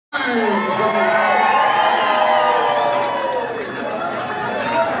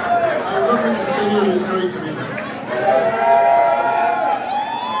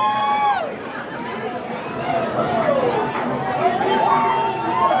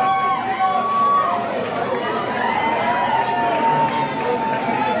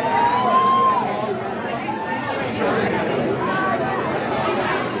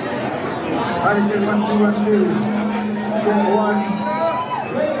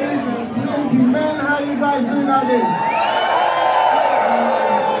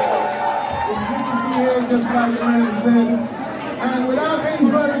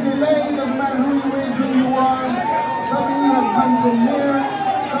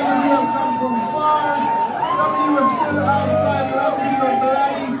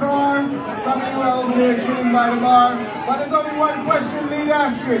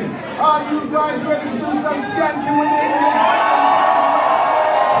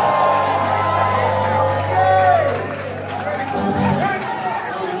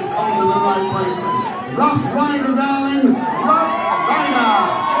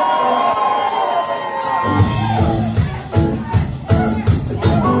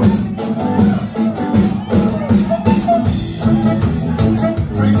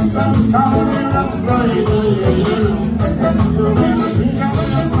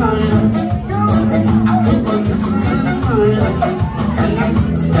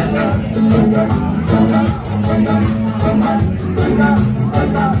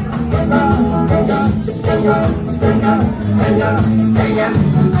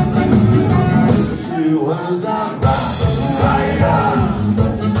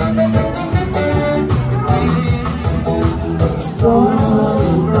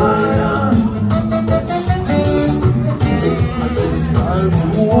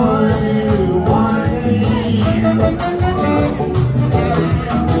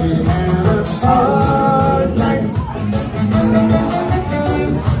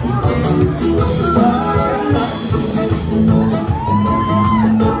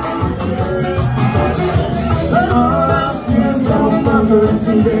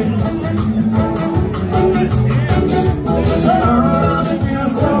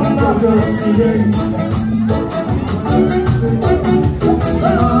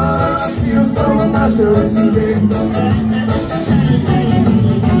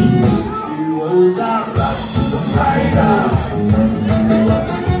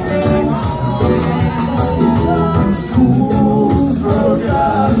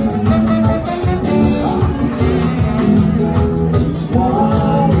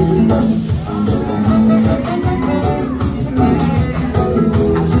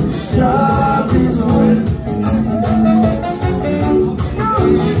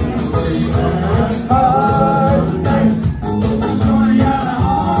Nice.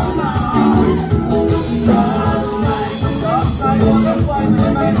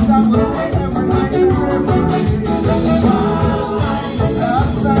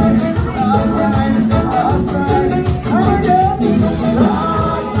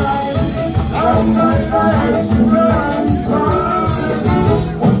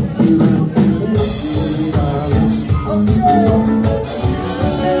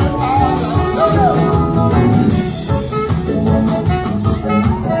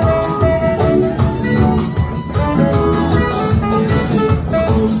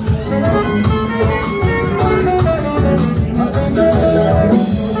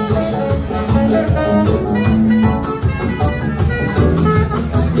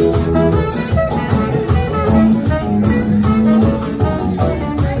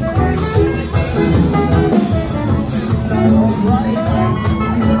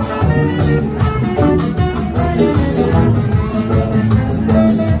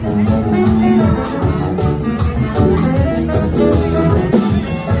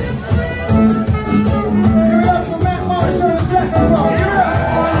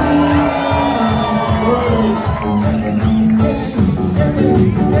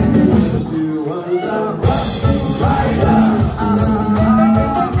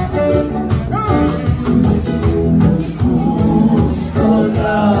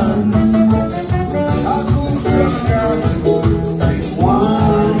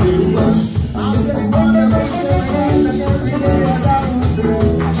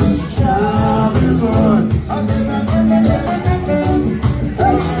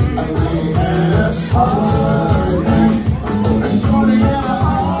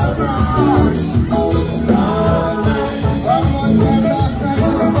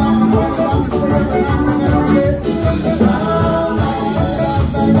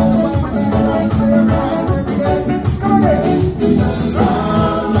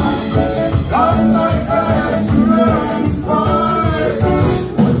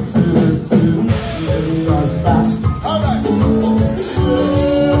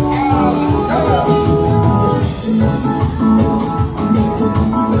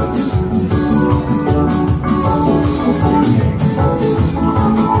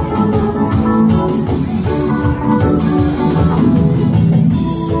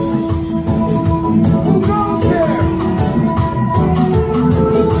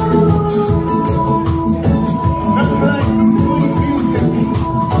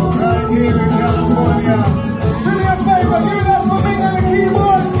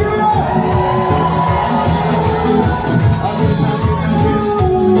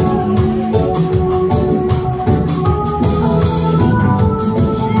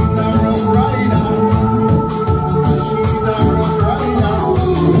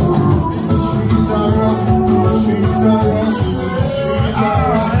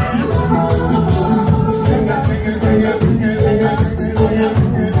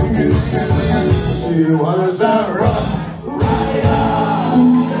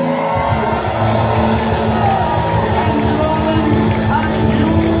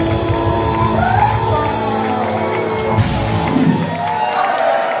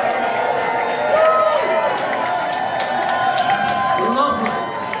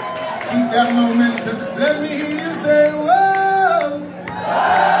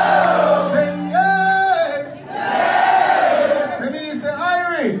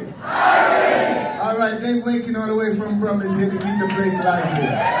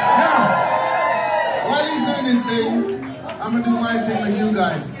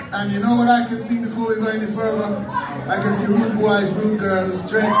 Yes, and you know what I can see before we go any further? I can see rude boys, rude girls,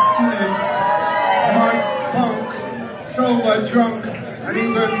 dreads, skinheads, muds, punks, sober, drunk, and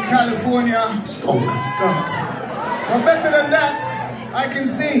even California skunks. But better than that, I can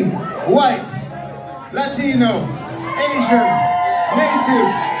see white, Latino, Asian, Native,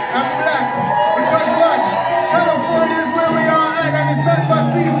 and Black. Because what? California is where we are at, and it's nothing but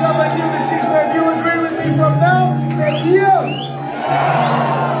peace, love, and unity. So if you agree with me from now, say yo!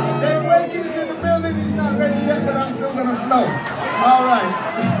 Dave Waking is in the building. He's not ready yet, but I'm still gonna flow. All right.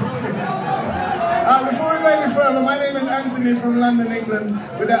 Before we go any further, my name is Anthony from London, England,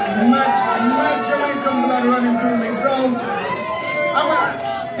 with that mad Jamaican blood running through me. So I'm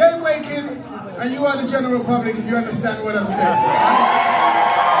Dave Waking, and you are the general public, if you understand what I'm saying.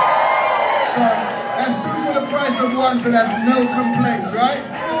 So that's two for the price of one, so that's no complaints, right?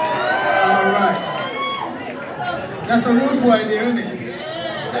 All right. That's a rude boy there, isn't it?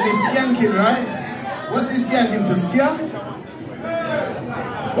 And he's skanking, right? What's he skanking to? Skia?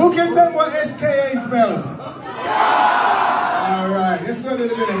 Who can tell me what SKA spells? Alright, let's do a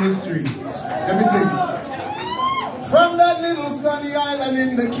little bit of history. Let me think. From that little sunny island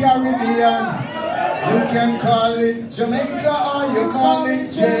in the Caribbean, you can call it Jamaica or you call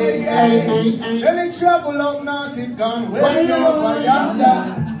it J.A. Then it travel up north, it gone way over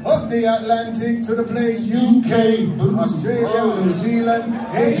yonder. Up the Atlantic to the place UK, Australia, New Zealand,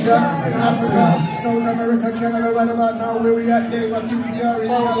 Asia, and Africa, South America, Canada, right about now where we at, Dave, I think we are in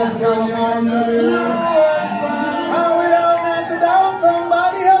California. And without that to down,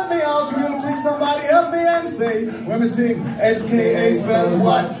 somebody help me out real quick, somebody help me and say, when we sing, SKA spells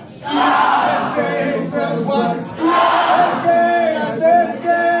what? SKA spells what? SKA, I say.